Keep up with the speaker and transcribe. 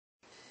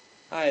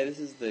Hi, this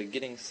is the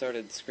Getting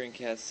Started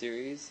screencast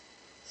series,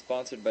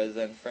 sponsored by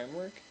Zend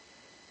Framework.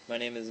 My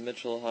name is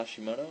Mitchell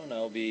Hashimoto, and I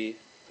will be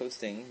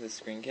hosting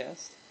this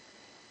screencast.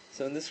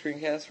 So in this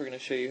screencast, we're going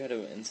to show you how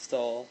to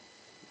install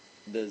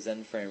the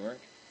Zend Framework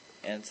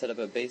and set up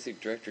a basic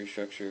directory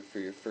structure for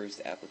your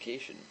first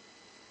application.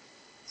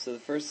 So the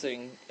first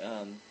thing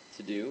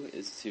to do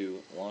is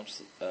to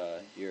launch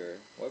your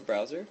web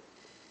browser,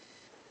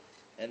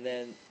 and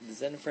then the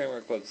Zend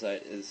Framework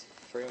website is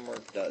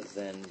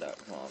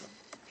framework.zend.com.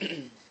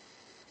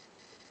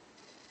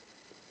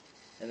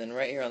 And then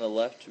right here on the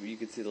left, you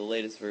can see the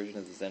latest version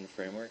of the Zend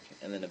Framework,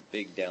 and then a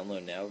big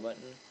Download Now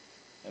button.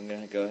 I'm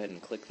going to go ahead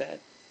and click that.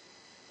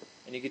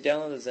 And you can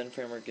download the Zend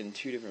Framework in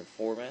two different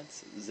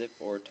formats, zip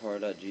or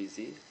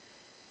tar.gz.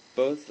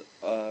 Both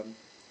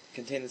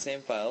contain the same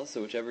files,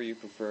 so whichever you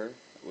prefer,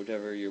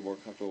 whichever you're more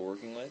comfortable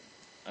working with.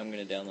 I'm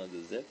going to download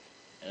the zip,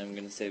 and I'm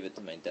going to save it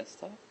to my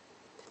desktop.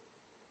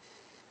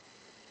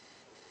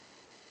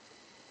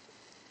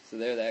 So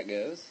there that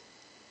goes.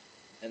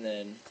 And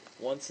then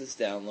once this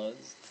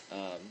downloads,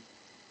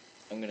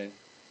 I'm going to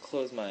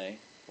close my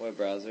web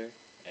browser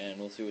and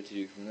we'll see what to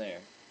do from there.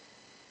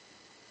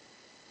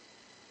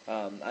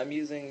 I'm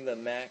using the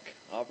Mac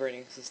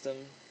operating system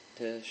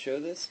to show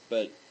this,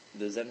 but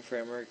the Zend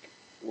Framework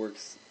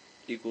works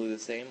equally the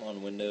same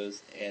on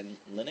Windows and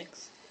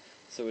Linux.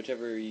 So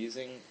whichever you're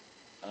using,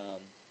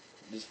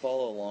 just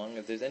follow along.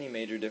 If there's any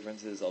major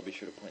differences, I'll be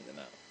sure to point them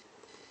out.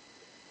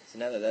 So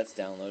now that that's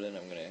downloaded,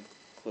 I'm going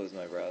to close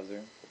my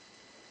browser.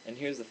 And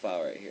here's the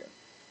file right here.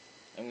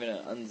 I'm going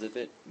to unzip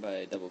it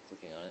by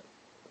double-clicking on it.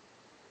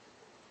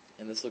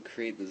 And this will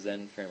create the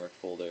Zend Framework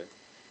folder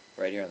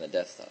right here on the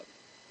desktop.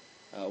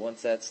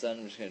 Once that's done,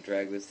 I'm just going to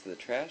drag this to the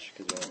trash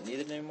because we don't need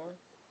it anymore.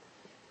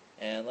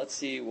 And let's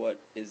see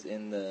what is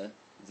in the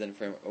Zend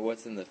Framework, or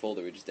what's in the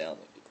folder we just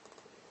downloaded.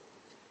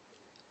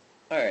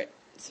 Alright,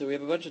 so we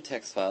have a bunch of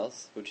text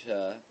files which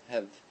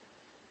have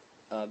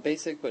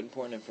basic but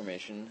important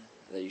information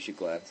that you should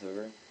glance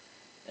over.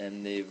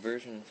 And the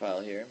version file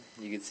here,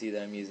 you can see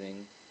that I'm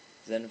using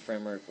Zend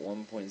Framework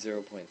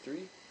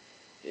 1.0.3.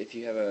 If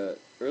you have a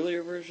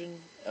earlier version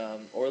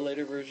or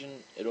later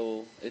version,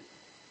 it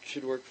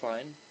should work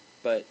fine.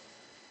 But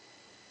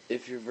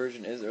if your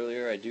version is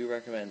earlier, I do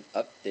recommend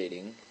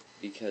updating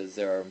because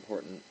there are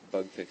important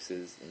bug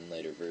fixes in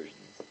later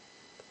versions.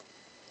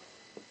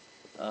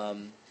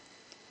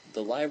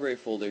 The library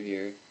folder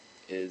here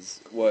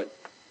is what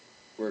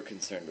we're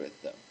concerned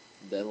with, though.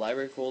 The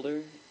library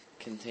folder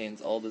contains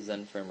all the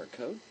Zend Framework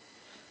code,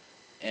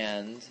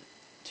 and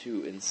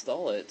to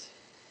install it,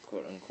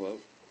 quote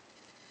unquote,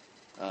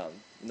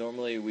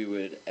 normally we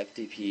would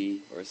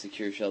FTP or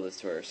secure shell this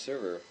to our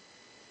server,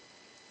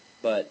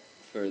 but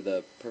for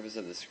the purpose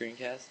of the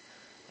screencast,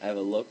 I have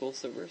a local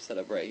server set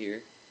up right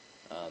here.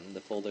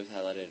 The folder is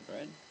highlighted in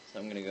red, so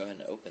I'm going to go ahead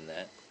and open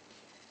that,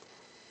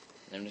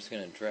 and I'm just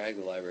going to drag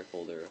the library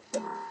folder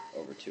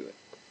over to it.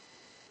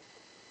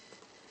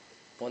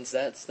 Once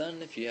that's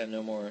done, if you have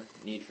no more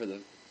need for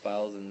the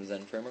files in the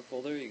Zend Framework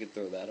folder, you could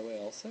throw that away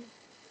also.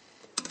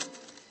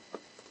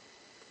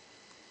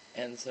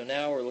 And so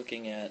now we're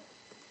looking at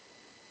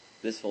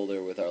this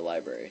folder with our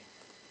library.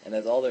 And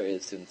that's all there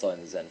is to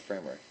installing the Zend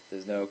Framework.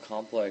 There's no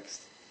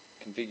complex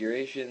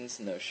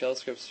configurations, no shell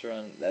scripts to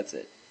run, that's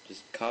it.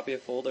 Just copy a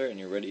folder and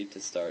you're ready to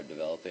start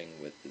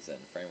developing with the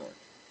Zend Framework.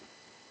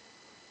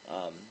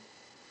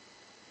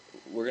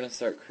 We're going to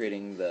start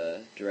creating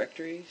the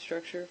directory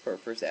structure for our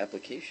first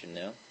application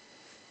now.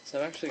 So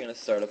I'm actually going to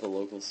start up a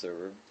local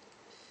server.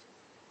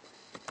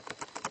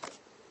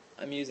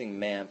 I'm using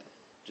MAMP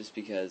just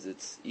because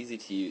it's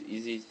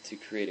easy to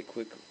create a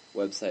quick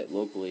website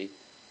locally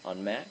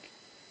on Mac.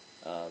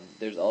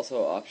 There's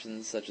also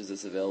options such as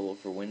this available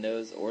for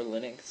Windows or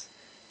Linux.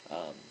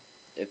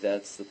 If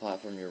that's the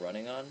platform you're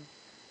running on,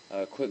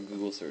 a quick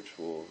Google search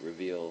will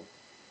reveal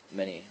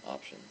many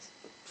options.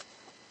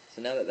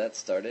 So now that that's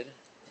started,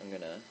 I'm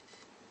going to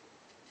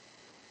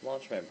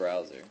launch my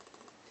browser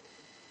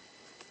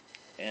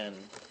and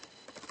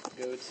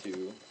go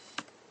to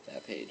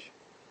that page.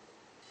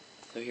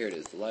 So here it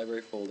is, the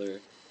library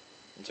folder.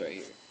 It's right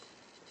here.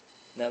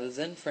 Now the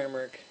Zend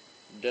Framework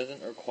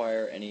doesn't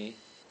require any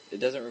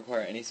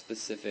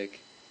specific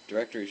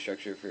directory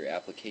structure for your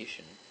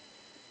application,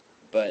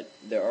 but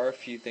there are a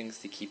few things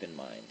to keep in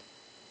mind.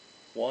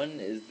 One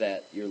is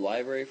that your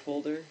library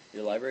folder,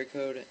 your library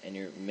code, and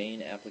your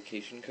main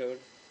application code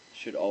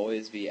should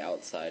always be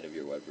outside of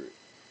your web root.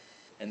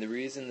 And the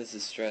reason this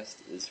is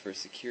stressed is for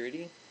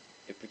security.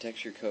 It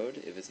protects your code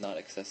if it's not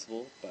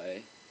accessible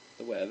by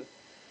the web.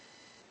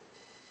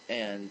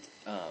 And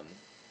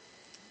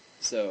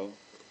so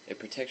it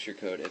protects your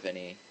code if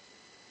any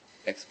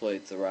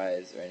exploits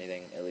arise or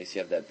anything. At least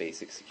you have that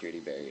basic security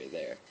barrier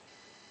there.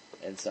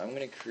 And so I'm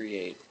going to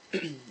create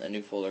a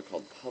new folder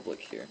called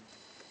public here.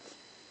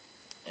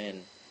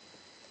 And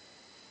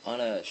on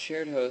a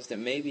shared host, it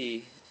may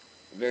be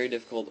very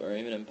difficult or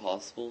even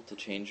impossible to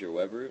change your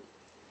web root.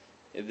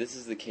 If this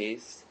is the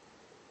case,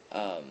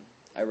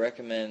 I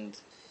recommend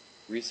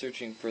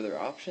researching further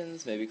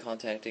options, maybe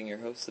contacting your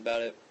hosts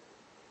about it.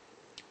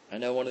 I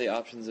know one of the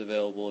options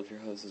available if your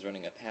host is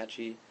running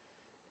Apache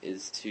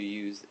is to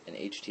use an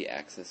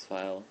htaccess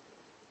file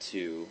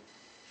to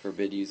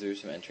forbid users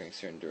from entering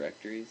certain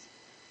directories,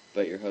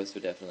 but your host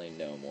would definitely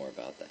know more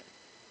about that.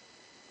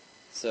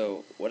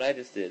 So what I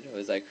just did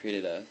was I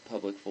created a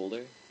public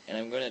folder, and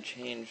I'm going to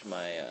change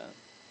my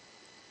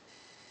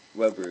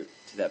web root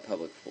to that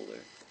public folder.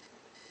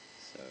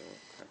 So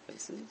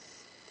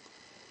preferences,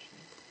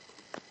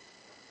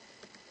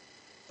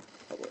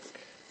 public.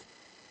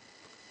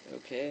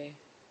 Okay,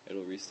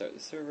 it'll restart the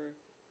server.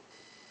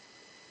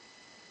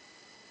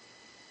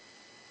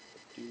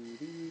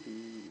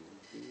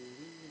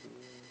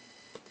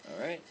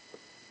 Alright,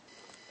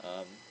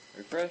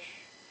 refresh,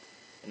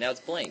 and now it's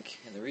blank,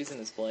 and the reason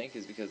it's blank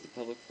is because the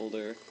public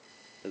folder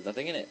has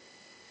nothing in it,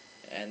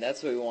 and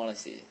that's what we want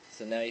to see.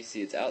 So now you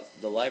see it's out,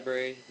 the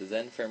library, the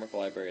Zend Framework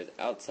library is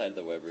outside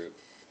the web root.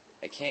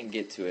 I can't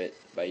get to it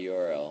by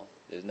URL,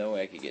 there's no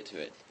way I could get to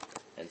it,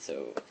 and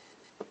so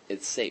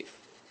it's safe.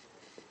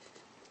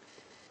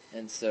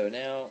 And so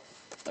now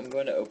I'm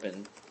going to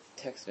open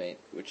TextMate,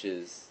 which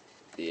is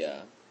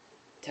the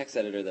text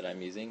editor that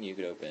I'm using. You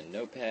could open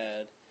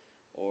Notepad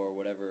or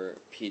whatever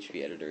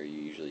PHP editor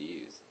you usually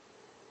use.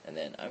 And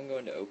then I'm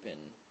going to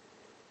open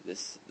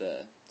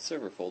the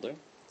server folder.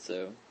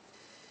 So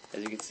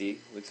as you can see,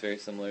 it looks very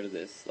similar to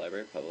this,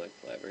 library public,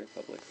 library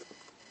public.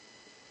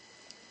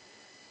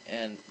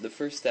 And the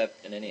first step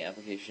in any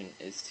application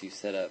is to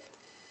set up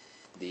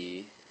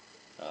the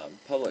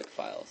public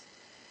files.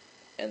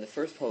 And the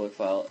first public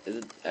file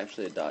is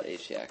actually a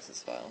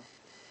 .htaccess file.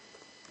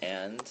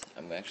 And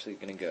I'm actually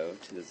going to go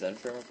to the Zend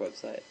Framework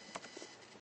website,